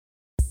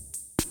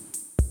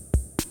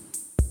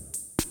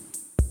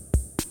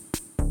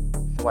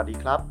สวัสดี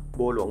ครับ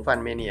บัวหลวงฟัน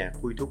เมเนีย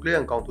คุยทุกเรื่อ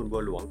งกองทุนบั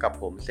วหลวงกับ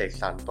ผมเสก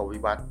สรรโตวิ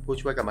วัฒน์ผู้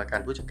ช่วยกรรมการ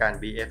ผู้จัดการ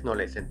BF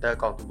Knowledge Center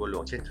กองทุนบัวหล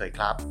วงเช่นเคยค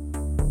รับ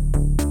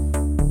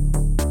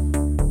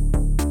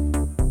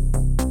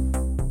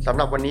สำห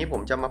รับวันนี้ผ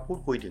มจะมาพูด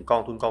คุยถึงกอ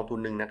งทุน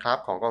หนึ่งนะครับ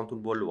ของกองทุน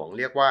บัวหลวง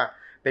เรียกว่า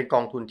เป็นก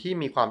องทุนที่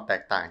มีความแต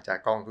กต่างจาก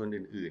กองทุน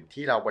อื่นๆ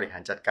ที่เราบริหา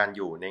รจัดการอ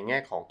ยู่ในแง่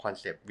ของคอน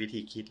เซปต์วิ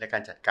ธีคิดและกา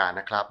รจัดการ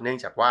นะครับเนื่อง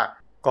จากว่า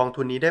กอง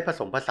ทุนนี้ได้ผ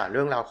สมผสานเ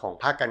รื่องราวของ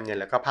ภาคการเงิน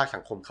และก็ภาคสั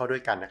งคมเข้าด้ว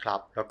ยกันนะครับ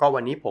แล้วก็วั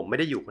นนี้ผมไม่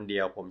ได้อยู่คนเดี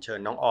ยวผมเชิญ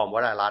น้องออมว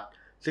รารัตน์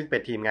ซึ่งเป็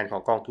นทีมงานขอ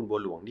งกองทุนบัว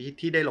หลวง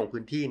ที่ได้ลง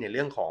พื้นที่ในเ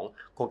รื่องของ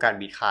โครงการ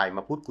บีคายม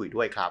าพูดคุย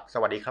ด้วยครับส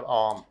วัสดีครับอ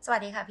อมสวั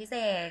สดีค่ะพี่เส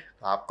ก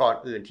ครับก่อน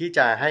อื่นที่จ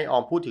ะให้ออ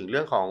มพูดถึงเ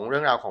รื่อ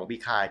งราวของบี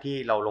คายที่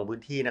เราลงพื้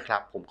นที่นะครั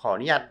บผมขออ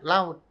นุญาตเล่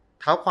า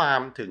เท้าความ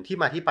ถึงที่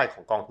มาที่ไปข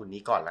องกองทุน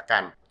นี้ก่อนละกั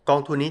นกอ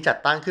งทุนนี้จัด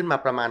ตั้งขึ้นมา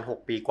ประมาณ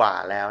6ปีกว่า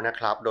แล้วนะ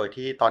ครับโดย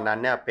ที่ตอนนั้น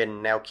เนี่ยเป็น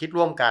แนวคิด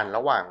ร่วมกันร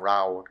ะหว่างเร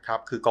าครับ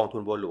คือกองทุ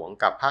นบัวหลวง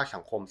กับภาคสั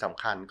งคมส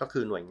ำคัญก็คื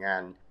อหน่วยงา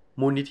น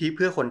มูลนิธิเ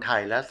พื่อคนไท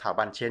ยและสถา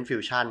บันเชนฟิ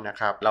วชั่นนะ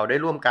ครับเราได้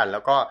ร่วมกันแล้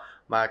วก็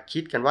มาคิ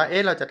ดกันว่า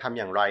เราจะทำ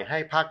อย่างไรให้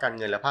ภาคการเ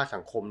งินและภาคสั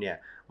งคมเนี่ย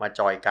มา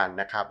จอยกัน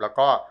นะครับแล้ว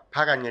ก็ภ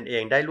าคการเงินเอ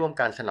งได้ร่วม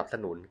กันสนับส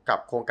นุนกับ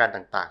โครงการ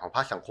ต่างๆของภ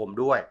าคสังคม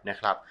ด้วยนะ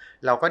ครับ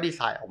เราก็ดีไ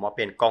ซน์ออกมาเ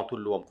ป็นกองทุน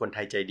รวมคนไท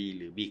ยใจดีห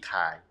รือ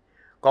BKAI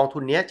กองทุ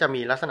นนี้จะ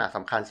มีลักษณะส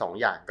ำคัญ2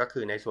อย่างก็คื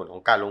อในส่วนขอ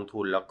งการลง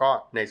ทุนแล้วก็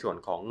ในส่วน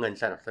ของเงิน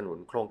สนับสนุน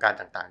โครงการ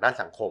ต่างๆด้าน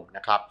สังคมน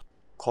ะครับ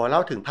ขอเล่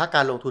าถึงภาคก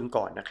ารลงทุน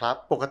ก่อนนะครับ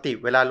ปกติ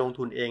เวลาลง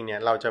ทุนเองเนี่ย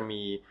เราจะ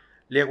มี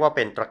เรียกว่าเ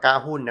ป็นตะกร้า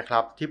หุ้นนะครั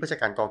บที่ผู้จัด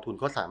การกองทุน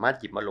เขาสามารถ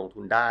หยิบมาลงทุ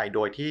นได้โด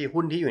ยที่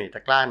หุ้นที่อยู่ในต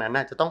ะกร้านั้น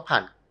จะต้องผ่า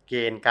นเก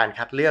ณฑ์การ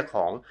คัดเลือกข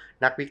อง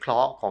นักวิเครา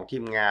ะห์ของที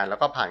มงานแล้ว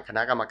ก็ผ่านคณ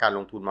ะกรรมการล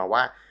งทุนมา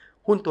ว่า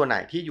หุ้นตัวไหน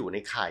ที่อยู่ใน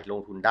ข่ายลง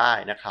ทุนได้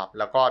นะครับ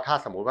แล้วก็ถ้า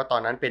สมมุติว่าตอ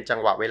นนั้นเป็นจัง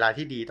หวะเวลา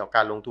ที่ดีต่อก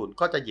ารลงทุน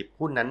ก็จะหยิบ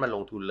หุ้นนั้นมาล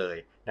งทุนเลย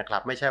นะครั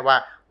บไม่ใช่ว่า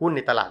หุ้นใน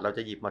ตลาดเราจ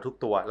ะหยิบมาทุก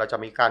ตัวเราจะ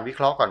มีการวิเค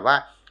ราะห์ก่อนว่า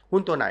หุ้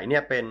นตัวไหนเนี่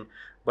ยเป็น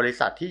บริ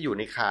ษัทที่อยู่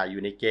ในข่ายอ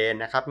ยู่ในเกณฑ์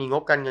นะครับมีง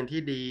บการเงิน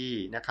ที่ดี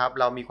นะครับ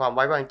เรามีความไ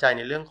ว้วางใจใ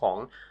นเรื่องของ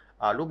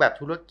รูปแบบ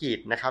ธุรกิจ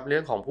นะครับเรื่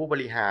องของผู้บ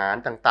ริหาร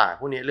ต่างๆ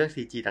พวกนี้เรื่อง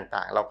CG ต่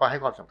างๆเราก็ให้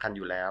ความสำคัญอ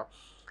ยู่แล้ว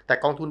แต่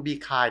กองทุน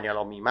BKAI เนี่ยเ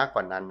รามีมากก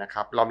ว่านั้นนะค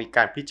รับเรามีก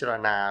ารพิจาร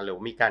ณาหรือ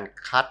มีการ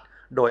คัด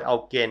โดยเอา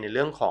เกณฑ์ในเ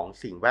รื่องของ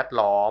สิ่งแวด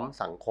ล้อม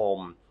สังคม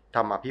ธ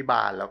รรมาภิบ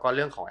าลแล้วก็เ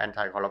รื่องของ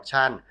anti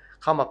corruption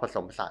เข้ามาผส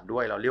มผสานด้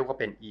วยเราเรียกว่า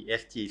เป็น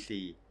ESGC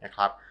นะค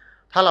รับ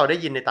ถ้าเราได้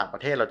ยินในต่างปร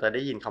ะเทศเราจะไ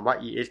ด้ยินคำว่า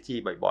ESG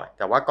บ่อยๆแ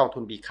ต่ว่ากองทุ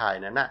น BKAI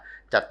นั้น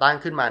จัดตั้ง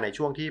ขึ้นมาใน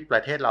ช่วงที่ปร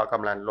ะเทศเราก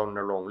ำลังรณ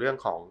รงค์เรื่อง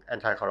ของ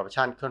anti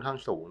corruption ค่อนข้าง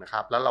สูงนะค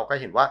รับแล้วเราก็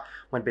เห็นว่า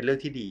มันเป็นเรื่อง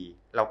ที่ดี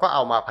เราก็เอ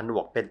ามาผนว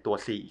กเป็นตัว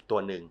C อีกตัว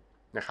หนึ่ง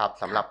นะครับ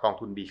สำหรับกอง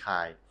ทุน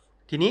BKAI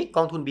ทีนี้ก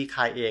องทุน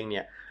BKAI เองเ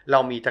นี่ยเรา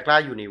มีตะกร้า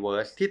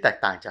Universe ที่แตก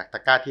ต่างจากตะ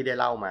กร้าที่ได้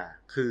เล่ามา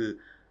คือ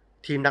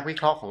ทีมนักวิเ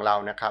คราะห์ของเรา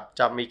นะครับ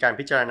จะมีการ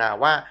พิจารณา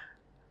ว่า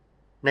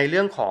ในเ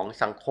รื่องของ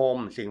สังคม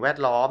สิ่งแวด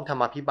ล้อมธร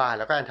รมาภิบาล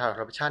แล้วก็ anti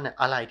corruption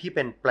อะไรที่เ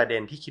ป็นประเด็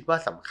นที่คิดว่า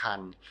สำคัญ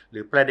หรื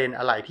อประเด็น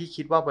อะไรที่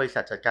คิดว่าบริษั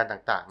ทจัดการ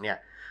ต่างๆเนี่ย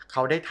เข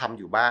าได้ทำ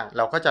อยู่บ้างเ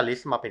ราก็จะลิส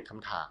ต์มาเป็นค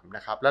ำถามน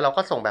ะครับแล้วเรา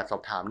ก็ส่งแบบสอ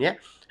บถามนี้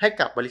ให้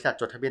กับบริษัท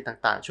จดทะเบียน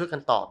ต่างๆช่วยกั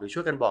นตอบหรือช่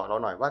วยกันบอกเรา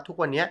หน่อยว่าทุก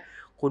วันนี้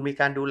คุณมี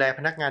การดูแลพ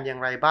นักงานอย่า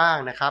งไรบ้าง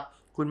นะครับ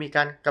คุณมีก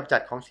ารกำจั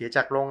ดของเสียจ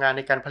ากโรงงานใ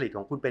นการผลิตข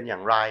องคุณเป็นอย่า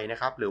งไรนะ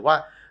ครับหรือว่า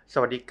ส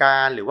วัสดิกา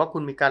รหรือว่าคุ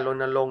ณมีการร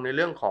ณรงค์ในเ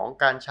รื่องของ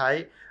การใช้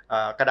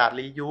กระดาษ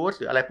รียูส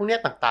หรืออะไรพวกนี้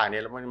ต่างๆเนี่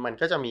ยมัน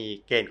ก็จะมี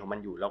เกณฑ์ของมัน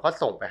อยู่เราก็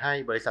ส่งไปให้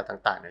บริษัท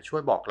ต่างๆเนี่ยช่ว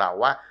ยบอกเรา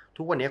ว่า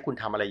ทุกวันนี้คุณ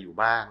ทำอะไรอยู่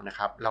บ้างนะค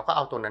รับเราก็เอ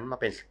าตรงนั้นมา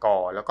เป็นสกอ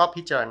ร์แล้วก็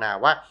พิจารณา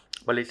ว่า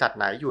บริษัท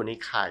ไหนอยู่ใน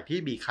ข่ายที่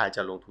บีข่ายจ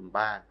ะลงทุน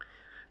บ้าง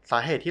สา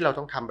เหตุที่เรา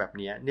ต้องทำแบบ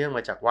นี้เนื่องม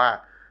าจากว่า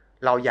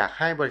เราอยาก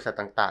ให้บริษัท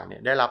ต่างๆเนี่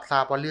ยได้รับทรา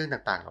บว่าเรื่อง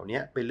ต่างๆเหล่านี้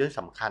เป็นเรื่อง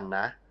สำคัญน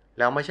ะ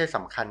แล้วไม่ใช่ส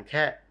ำคัญแ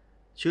ค่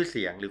ชื่อเ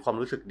สียงหรือความ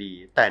รู้สึกดี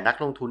แต่นัก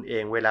ลงทุนเอ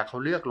งเวลาเขา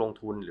เลือกลง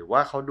ทุนหรือว่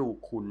าเขาดู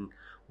คุณ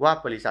ว่า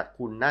บริษัท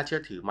คุณน่าเชื่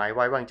อถือไหมไ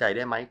ว้วางใจไ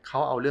ด้ไหมเขา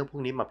เอาเรื่องพว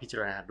กนี้มาพิจา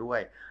รณาด้วย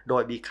โด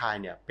ย BKAI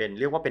เนี่ย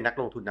เรียกว่าเป็นนัก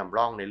ลงทุนนำ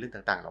ร่องในเรื่อง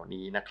ต่างๆเหล่า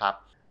นี้นะครับ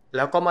แ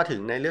ล้วก็มาถึ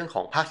งในเรื่องข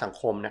องภาคสัง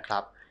คมนะครั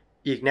บ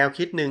อีกแนว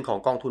คิดหนึ่งของ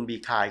กองทุน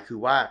BKAI คือ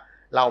ว่า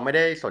เราไม่ไ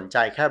ด้สนใจ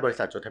แค่บริ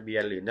ษัทจดทะเบีย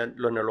นหรือ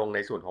รณรงค์ใน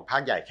ส่วนของภา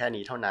คใหญ่แค่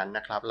นี้เท่านั้นน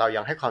ะครับเรา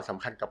ยังให้ความส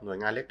ำคัญกับหน่วย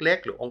งานเล็ก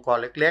ๆหรือองค์กร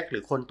เล็กๆหรื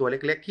อคนตัวเ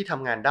ล็กๆที่ท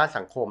ำงานด้าน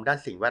สังคมด้าน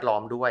สิ่งแวดล้อ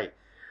มด้วย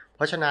เพ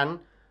ราะฉะนั้น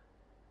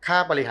ค่า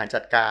บริหาร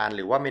จัดการห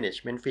รือว่า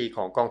management fee ข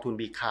องกองทุน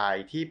BKAI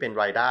ที่เป็น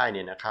รายได้เ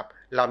นี่ยนะครับ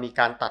เรามี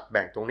การตัดแ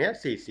บ่งตรงนี้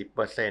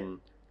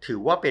 40%ถือ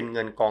ว่าเป็นเ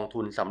งินกอง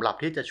ทุนสำหรับ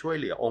ที่จะช่วย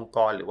เหลือองค์ก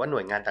รหรือว่าหน่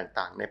วยงาน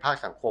ต่างๆในภาค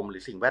สังคมหรื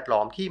อสิ่งแวดล้อ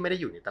มที่ไม่ได้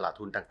อยู่ในตลาด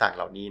ทุนต่างๆเ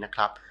หล่านี้นะค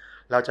รับ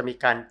เราจะมี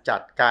การจั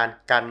ด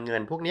การเงิ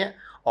นพวกนี้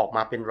ออกม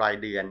าเป็นราย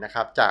เดือนนะค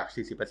รับจาก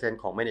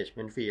 40% ของ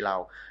management fee เรา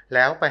แ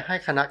ล้วไปให้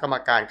คณะกรรม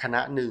การคณ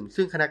ะหนึ่ง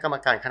ซึ่งคณะกรรม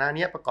การคณะ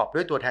นี้ประกอบด้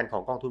วยตัวแทนขอ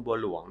งกองทุนบัว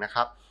หลวงนะค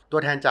รับตั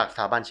วแทนจากส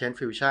ถาบันเชน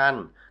ฟิวชั่น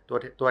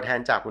ตัวแทน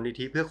จากมูลนิ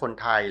ธิเพื่อคน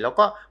ไทยแล้ว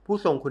ก็ผู้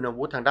ทรงคุณ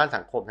วุฒิทางด้าน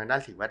สังคมทางด้า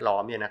นสิ่งแวดล้อ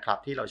มเนี่ยนะครับ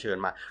ที่เราเชิญ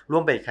มาร่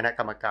วมเป็นคณะก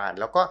รรมการ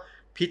แล้วก็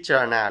พิจาร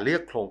ณาเลือ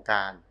กโครงก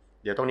าร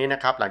เดี๋ยวตรงนี้น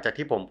ะครับหลังจาก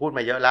ที่ผมพูดม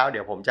าเยอะแล้วเ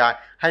ดี๋ยวผมจะ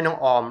ให้น้อง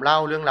ออมเล่า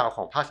เรื่องราวข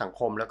องภาคสัง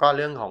คมแล้วก็เ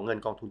รื่องของเงิน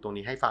กองทุนตรง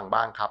นี้ให้ฟัง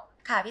บ้างครับ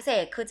ค่ะพี่เส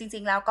กคือจริ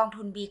งๆแล้วกอง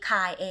ทุน B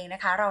Kind เองน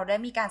ะคะเราได้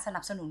มีการสนั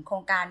บสนุนโคร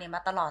งการเนี่ยม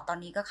าตลอดตอน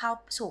นี้ก็เข้า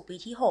สู่ปี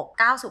ที่6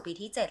ก้าวสู่ปี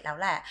ที่7แล้ว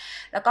แหละ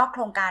แล้วก็โค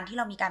รงการที่เ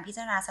รามีการพิจ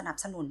ารณาสนับ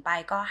สนุนไป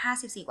ก็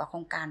54กว่าโคร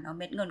งการเนาะ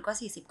เม็ดเงินก็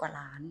40กว่า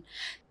ล้าน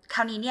คร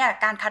าวนี้เนี่ย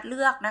การคัดเ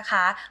ลือกนะค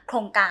ะโคร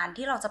งการ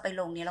ที่เราจะไป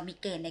ลงเนี่ยเรามี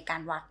เกณฑ์ในกา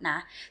รวัดนะ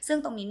ซึ่ง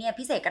ตรงนี้เนี่ย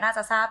พี่เสกก็น่าจ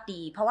ะทราบ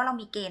ดีเพราะว่าเรา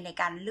มีเกณฑ์ใน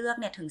การเลือก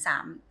เนี่ยถึ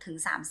ง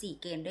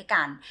3-4เกณฑ์ด้วย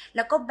กันแ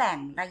ล้วก็แบ่ง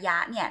ระยะ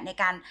เนี่ยใน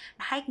การ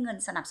ให้เงิน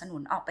สนับสนุ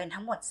นออกเป็น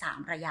ทั้งหมด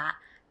3ระยะ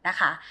นะ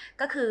คะ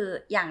ก็คือ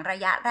อย่างระ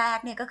ยะแรก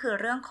เนี่ยก็คือ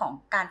เรื่องของ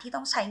การที่ต้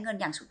องใช้เงิน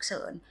อย่างฉุกเ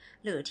ฉิน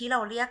หรือที่เรา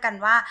เรียกกัน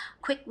ว่า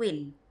Quick Win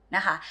น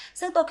ะคะ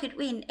ซึ่งตัว Quick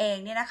Win เอง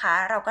เนี่ยนะคะ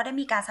เราก็ได้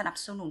มีการสนับ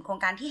สนุนโครง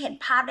การที่เห็น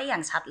ภาพได้อย่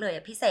างชัดเลย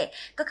พิเศษ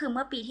ก็คือเ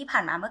มื่อปีที่ผ่า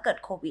นมาเมื่อเกิด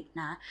โควิด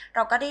นะเร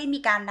าก็ได้มี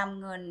การนำ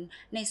เงิน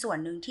ในส่วน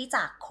หนึ่งที่จ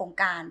ากโครง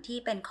การที่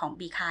เป็นของ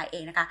B Kind เอ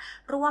งนะคะ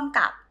ร่วม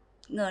กับ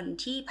เงิน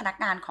ที่พนัก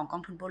งานของกอ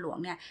งทุนบัวหลวง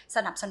เนี่ยส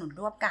นับสนุน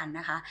ร่วมกัน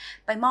นะคะ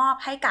ไปมอบ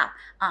ให้กับ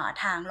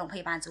ทางโรงพ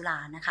ยาบาลจุฬา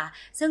นะคะ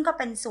ซึ่งก็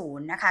เป็นศูน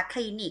ย์นะคะค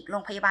ลินิกโร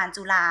งพยาบาล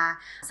จุฬา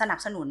สนับ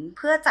สนุนเ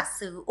พื่อจัด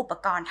ซื้ออุป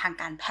กรณ์ทาง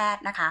การแพท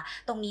ย์นะคะ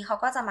ตรงนี้เขา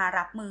ก็จะมา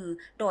รับมือ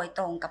โดยต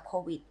รงกับโค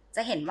วิดจ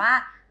ะเห็นว่า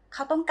เข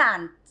าต้องการ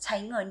ใช้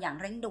เงินอย่าง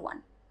เร่งด่วน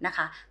นะค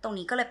ะตรง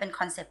นี้ก็เลยเป็น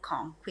คอนเซปต์ขอ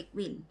ง Quick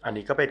Win อัน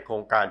นี้ก็เป็นโคร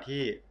งการ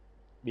ที่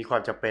มีควา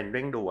มจำเป็นเ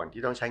ร่งด่วน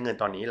ที่ต้องใช้เงิน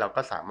ตอนนี้เรา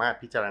ก็สามารถ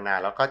พิจารณา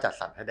แล้วก็จัด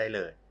สรรให้ได้เล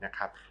ยนะค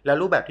รับแล้ว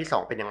รูปแบบที่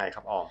2เป็นยังไงค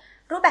รับออม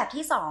รูปแบบ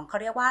ที่2เขา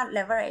เรียกว่า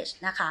leverage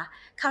นะคะ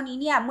คราวนี้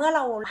เนี่ยเมื่อเร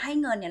าให้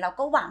เงินเนี่ยเรา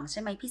ก็หวังใ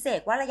ช่ไหมพี่เส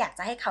กว่าเราอยากจ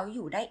ะให้เขาอ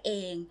ยู่ได้เอ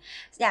ง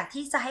อยาก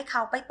ที่จะให้เข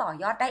าไปต่อ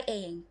ยอดได้เอ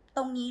งต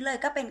รงนี้เลย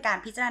ก็เป็นการ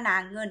พิจารณา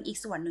เงินอีก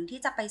ส่วนหนึ่ง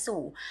ที่จะไป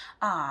สู่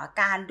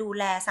การดู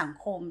แลสัง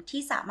คม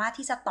ที่สามารถ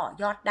ที่จะต่อ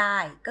ยอดได้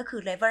ก็คื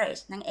อ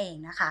leverage นั่นเอง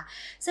นะคะ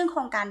ซึ่งโคร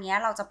งการนี้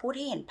เราจะพูดใ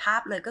ห้เห็นภา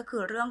พเลยก็คื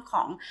อเรื่องข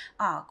อง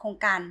โครง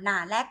การนา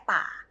แลก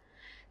ป่า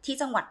ที่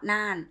จังหวัด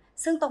น่าน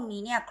ซึ่งตรง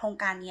นี้เนี่ยโครง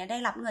การนี้ได้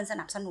รับเงินส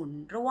นับสนุน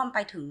ร่วมไป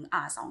ถึง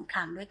2 ค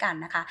รั้งด้วยกัน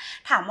นะคะ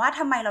ถามว่าท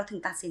ำไมเราถึง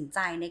ตัดสินใจ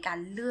ในการ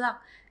เลือก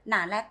น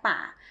าแลกป่า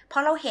เพรา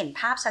ะเราเห็น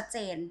ภาพชัดเจ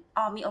น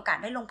มีโอกาส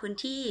ได้ลงพื้น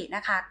ที่น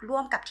ะคะร่ว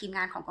มกับทีมง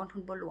านของกองทุ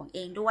นบัวหลวงเอ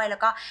งด้วยแล้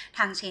วก็ท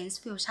าง Change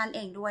Fusion เอ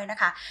งด้วยนะ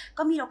คะ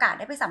ก็มีโอกาส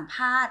ได้ไปสัมภ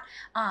าษณ์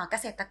เก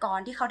ษตรกร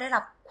ที่เขาได้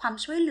รับความ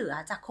ช่วยเหลือ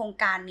จากโครง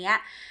การนี้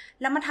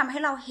แล้วมันทำให้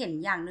เราเห็น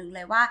อย่างหนึ่งเล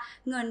ยว่า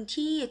เงิน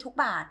ที่ทุก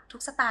บาททุ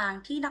กสตาง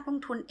ค์ที่นักลง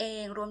ทุนเอ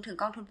งรวมถึง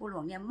กองทุนบัวหล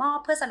วงเนี่ยมอบ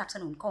เพื่อสนับส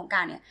นุนโครงกา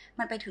รเนี่ย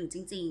มันไปถึงจ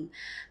ริง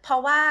ๆเพรา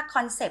ะว่าค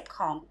อนเซปต์ข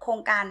องโคร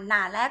งการน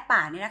าแลกป่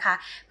าเนี่ยนะคะ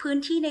พื้น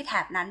ที่ในแถ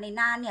บนั้นใน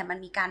น่านเนี่ยมัน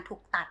มีการถู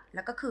กตัดแ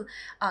ล้วก็คือ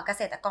เก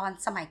ษตรกร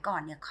สมัยก่อ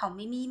นเนี่ยเขาไ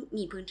ม่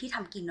มีพื้นที่ท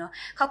ำกินเนาะ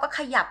เขาก็ข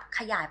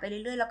ยายไปเรื่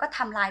อยๆแล้วก็ท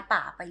ำลายป่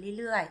าไป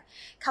เรื่อย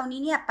ๆคราวนี้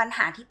เนี่ยปัญห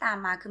าที่ตาม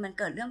มาคือมัน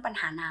เกิดเรื่องปัญ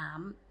หาน้ำ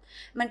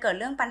มันเกิด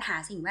เรื่องปัญหา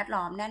สิ่งแวด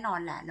ล้อมแน่นอน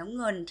แหละแล้ว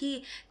เงินที่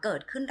เกิ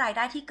ดขึ้นรายไ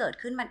ด้ที่เกิด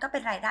ขึ้นมันก็เป็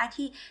นรายได้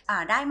ที่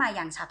ได้มาอ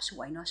ย่างฉับฉ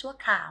วยเนาะชั่ว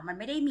คราวมัน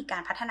ไม่ได้มีกา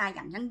รพัฒนาอ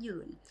ย่างยั่งยื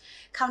น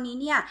คราวนี้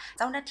เนี่ยเ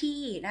จ้าหน้า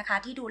ที่นะคะ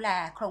ที่ดูแล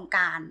โครงก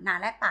ารนา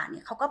แลกป่าเนี่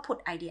ยเขาก็ผุด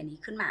ไอเดียนี้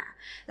ขึ้นมา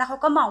แล้วเขา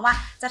ก็มองว่า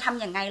จะท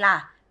ำยังไงล่ะ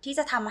ที่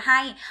จะทำให้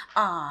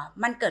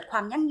มันเกิดคว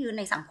ามยั่งยืน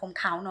ในสังคม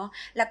เขาเนาะ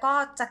แล้วก็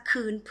จะ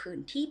คืนผืน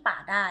ที่ป่า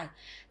ได้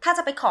ถ้าจ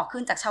ะไปขอคื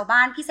นจากชาวบ้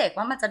านพี่เสก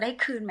ว่ามันจะได้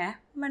คืนไหม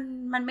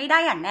มันไม่ได้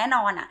อย่างแน่น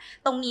อนอ่ะ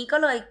ตรงนี้ก็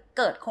เลย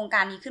เกิดโครงก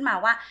ารนี้ขึ้นมา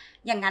ว่า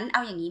อย่างนั้นเอ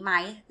าอย่างนี้ไหม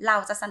เรา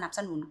จะสนับส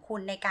นุนคุ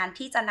ณในการ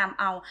ที่จะนำ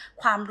เอา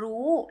ความ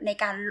รู้ใน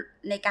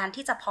การ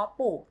ที่จะเพาะ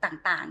ปลูก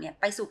ต่างๆเนี่ย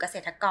ไปสู่เกษ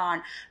ตรกร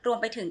รวม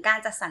ไปถึงการ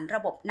จัดสรรร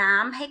ะบบน้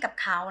ำให้กับ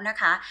เขานะ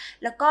คะ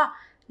แล้วก็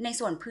ใน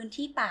ส่วนพื้น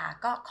ที่ป่า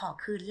ก็ขอ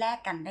คืนแลก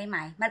กันได้ไหม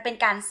มันเป็น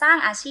การสร้าง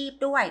อาชีพ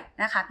ด้วย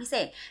นะคะพิเศ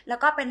ษแล้ว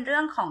ก็เป็นเรื่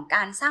องของก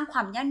ารสร้างคว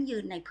ามยั่งยื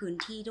นในพื้น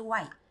ที่ด้ว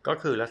ยก็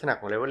คือลักษณะ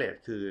ของ leverage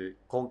คือ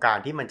โครงการ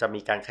ที่มันจะ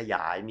มีการขย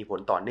ายมีผล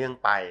ต่อเนื่อง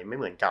ไปไม่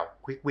เหมือนกับ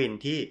quick win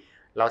ที่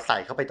เราใส่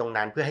เข้าไปตรง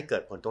นั้นเพื่อให้เกิ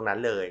ดผลตรงนั้น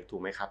เลยถู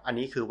กไหมครับอัน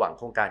นี้คือหวังโ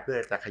ครงการเพื่อ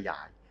จะขยา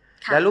ย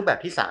และรูปแบบ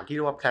ที่3ที่เ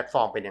รียกว่าแพลตฟ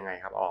อร์มเป็นยังไง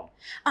ครับออม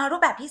รู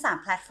ปแบบที่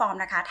3แพลตฟอร์ม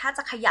นะคะถ้าจ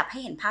ะขยับให้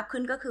เห็นภาพขึ้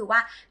นก็คือว่า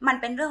มัน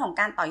เป็นเรื่องของ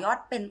การต่อยอด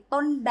เป็น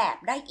ต้นแบบ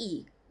ได้อี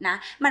กนะ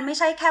มันไม่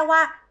ใช่แค่ว่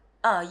า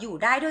อยู่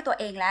ได้ด้วยตัว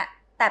เองและ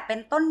แต่เป็น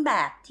ต้นแบ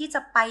บที่จ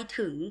ะไป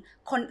ถึง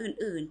คน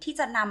อื่นๆที่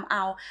จะนำเอ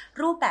า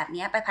รูปแบบ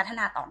นี้ไปพัฒ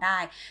นาต่อได้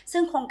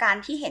ซึ่งโครงการ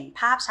ที่เห็น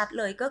ภาพชัด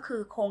เลยก็คื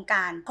อโครงก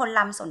ารคน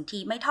ลำสนธิ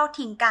ไม่ทอด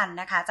ทิ้งกัน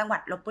นะคะจังหวั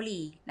ดลพบุ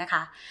รีนะค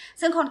ะ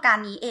ซึ่งโครงการ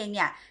นี้เองเ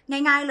นี่ย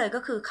ง่ายๆเลยก็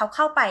คือเขาเ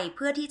ข้าไปเ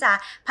พื่อที่จะ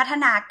พัฒ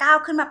นาก้าว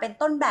ขึ้นมาเป็น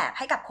ต้นแบบใ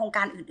ห้กับโครงก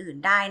ารอื่น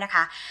ๆได้นะค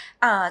ะ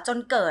จน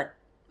เกิด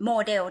โม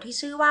เดลที่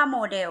ชื่อว่าโม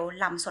เดล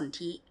ลำสน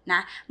ธิน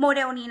ะโมเด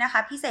ลนี้นะคะ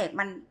พิเศษ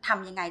มันท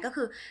ำยังไงก็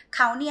คือเข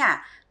าเนี่ย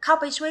เข้า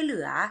ไปช่วยเหลื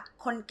อ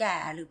คนแก่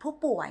หรือผู้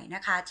ป่วยน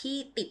ะคะที่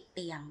ติดเ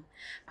ตียง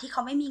ที่เข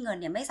าไม่มีเงิน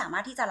เนี่ยไม่สามา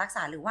รถที่จะรักษ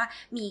าหรือว่า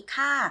มี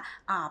ค่า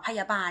พย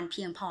าบาลเ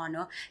พียงพอเน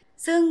อะ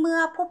ซึ่งเมื่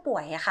อผู้ป่ว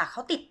ยอะค่ะเข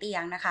าติดเตีย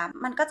งนะคะ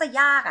มันก็จะ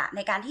ยากอะใน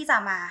การที่จะ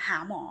มาหา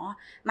หมอ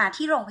มา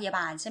ที่โรงพยาบ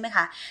าลใช่ไหมค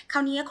ะคร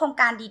าวนี้โครง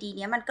การดีๆ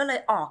นี้มันก็เลย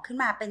ออกขึ้น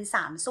มาเป็น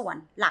3ส่วน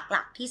ห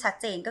ลักๆที่ชัด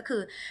เจนก็คื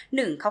อ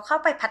1เขาเข้า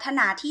ไปพัฒน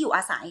าที่อยู่อ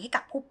าศัยให้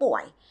กับผู้ป่ว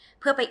ย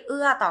เพื่อไปเ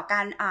อื้อต่อก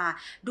าร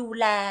ดู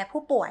แล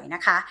ผู้ป่วยน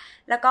ะคะ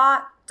แล้วก็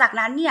จาก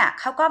นั้นเนี่ย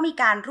เขาก็มี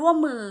การร่วม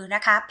มือน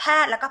ะคะแพ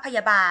ทย์แล้วก็พย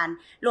าบาล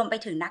รวมไป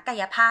ถึงนักกา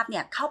ยภาพเนี่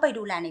ยเข้าไป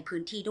ดูแลในพื้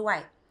นที่ด้วย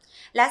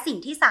และสิ่ง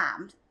ที่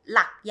3 ห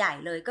ลักใหญ่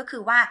เลยก็คื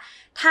อว่า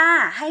ถ้า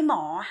ให้หม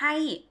อให้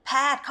แพ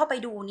ทย์เข้าไป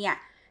ดูเนี่ย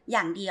อ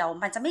ย่างเดียว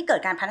มันจะไม่เกิ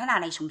ดการพัฒนา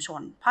ในชุมช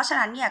นเพราะฉะ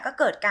นั้นเนี่ยก็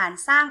เกิดการ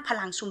สร้างพ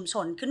ลังชุมช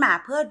นขึ้นมา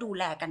เพื่อดู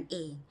แลกันเอ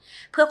ง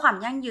เพื่อความ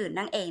ยั่งยืน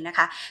นั่นเองนะค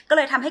ะก็เ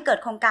ลยทำให้เกิด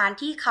โครงการ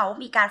ที่เขา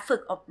มีการฝึ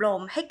กอบร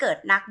มให้เกิด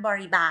นักบ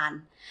ริบาล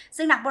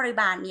ซึ่งนักบริ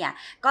บาลเนี่ย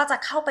ก็จะ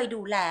เข้าไป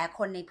ดูแลค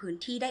นในพื้น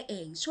ที่ได้เอ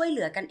งช่วยเห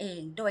ลือกันเอ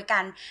งโดยกา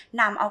ร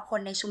นำเอาค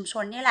นในชุมช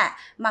นนี่แหละ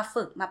มา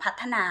ฝึกมาพั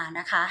ฒนา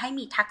นะคะให้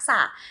มีทักษะ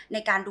ใน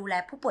การดูแล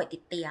ผู้ป่วยติ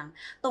ดเตียง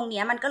ตรง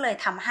นี้มันก็เลย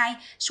ทำให้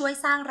ช่วย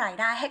สร้างราย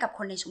ได้ให้กับค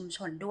นในชุมช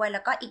นด้วยแ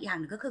ล้วก็อีกอย่าง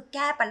หนึ่งก็คือแ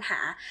ก้ปัญหา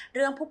เ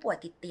รื่องผู้ป่วย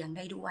ติดเตียงไ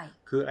ด้ด้วย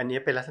คืออันนี้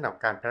เป็นลักษณะขอ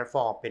งการแพลตฟ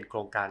อร์มเป็นโคร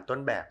งการต้น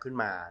แบบขึ้น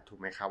มาถูก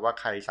ไหมครับว่า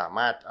ใครสาม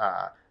ารถ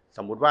ส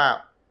มมุติว่า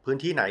พื้น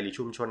ที่ไหนหรือ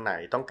ชุมชนไหน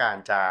ต้องการ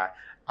จะ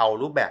เอา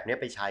รูปแบบนี้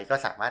ไปใช้ก็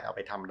สามารถเอาไ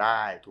ปทำไ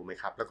ด้ถูกไหม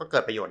ครับแล้วก็เกิ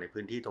ดประโยชน์ใน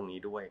พื้นที่ตรงนี้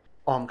ด้วย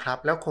ออมครับ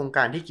แล้วโครงก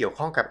ารที่เกี่ยว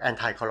ข้องกับ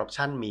Anti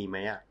Corruption มีไหม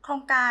อ่ะโคร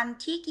งการ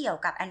ที่เกี่ยว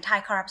กับ Anti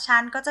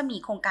Corruption ก็จะมี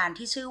โครงการ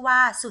ที่ชื่อว่า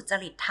สุจ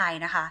ริตไทย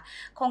นะคะ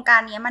โครงกา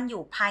รนี้มันอ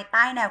ยู่ภายใ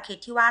ต้แนวคิด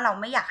ที่ว่าเรา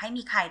ไม่อยากให้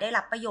มีใครได้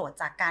รับประโยชน์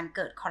จากการเ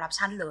กิดคอร์รัป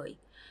ชันเลย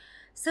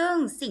ซึ่ง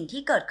สิ่ง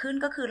ที่เกิดขึ้น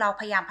ก็คือเรา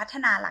พยายามพัฒ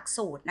นาหลัก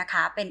สูตรนะค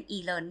ะเป็น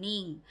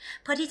e-learning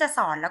เพื่อที่จะส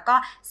อนแล้วก็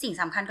สิ่ง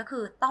สำคัญก็คื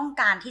อต้อง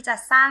การที่จะ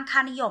สร้างค่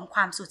านิยมคว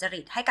ามสุจ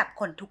ริตให้กับ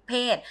คนทุกเพ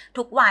ศ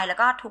ทุกวัยแล้ว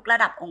ก็ทุกระ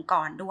ดับองค์ก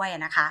รด้วย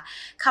นะคะ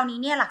คราวนี้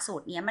เนี่ยหลักสู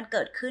ตรนี้มันเ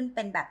กิดขึ้นเ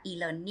ป็นแบบ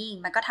e-learning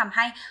มันก็ทำใ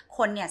ห้ค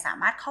นเนี่ยสา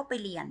มารถเข้าไป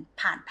เรียน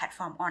ผ่านแพลตฟ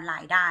อร์มออนไล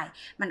น์ได้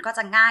มันก็จ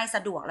ะง่ายส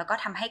ะดวกแล้วก็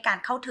ทำให้การ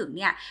เข้าถึง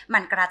เนี่ยมั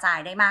นกระจาย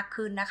ได้มาก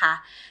ขึ้นนะคะ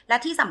และ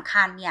ที่สำ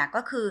คัญเนี่ย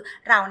ก็คือ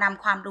เราน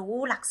ำความรู้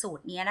หลักสูต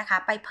รนี้นะคะ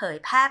ไปเผย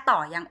แพร่ต่อ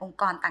ยังองค์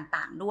กร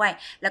ต่างๆด้วย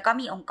แล้วก็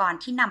มีองค์กร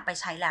ที่นำไป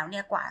ใช้แล้วเ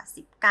นี่ยกว่า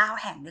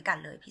19แห่งด้วยกัน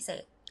เลยพี่เส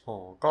กโอ้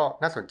ก็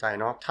น่าสนใจ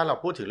เนาะถ้าเรา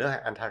พูดถึงเรื่อง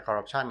Anti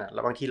Corruption อ่ะเร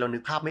าบางทีเรานึ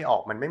กภาพไม่ออ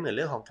กมันไม่เหมือนเ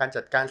รื่องของการ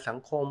จัดการสัง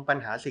คมปัญ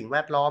หาสิ่งแว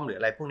ดล้อมหรือ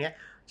อะไรพวกนี้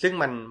ซึ่ง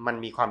มัน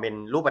มีความเป็น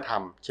รูปธรร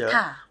มเยอะ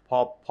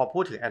พอพู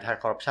ดถึง Anti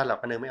Corruption เรา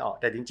ก็นึกไม่ออก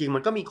แต่จริงๆมั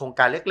นก็มีโครง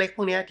การเล็กๆพ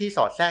วกนี้ที่ส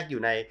อดแทรกอ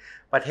ยู่ใน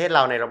ประเทศเร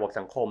าในระบบ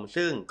สังคม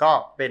ซึ่งก็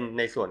เป็น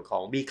ในส่วนขอ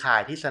ง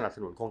BKAI ที่สนับส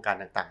นุนโครงการ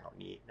ต่างๆเหล่า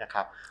นี้นะค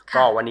รับ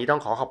ก็วันนี้ต้อ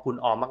งขอบคุณ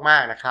ออมมา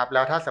กๆนะครับแ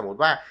ล้วถ้าสมมติ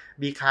ว่า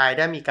BKAI ไ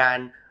ด้มีการ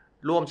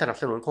ร่วมสนับ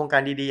สนุนโครงกา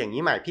รดีๆอย่าง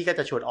นี้ใหม่พี่ก็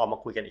จะชวนออมมา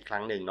คุยกันอีกครั้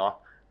งหนึ่งเนาะ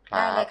ไ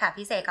ด้เลยค่ะ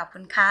พี่เสกขอบคุ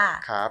ณค่ะ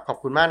ครับขอบ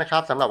คุณมากนะครั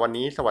บสำหรับวัน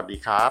นี้สวัสดี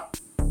ครั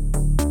บ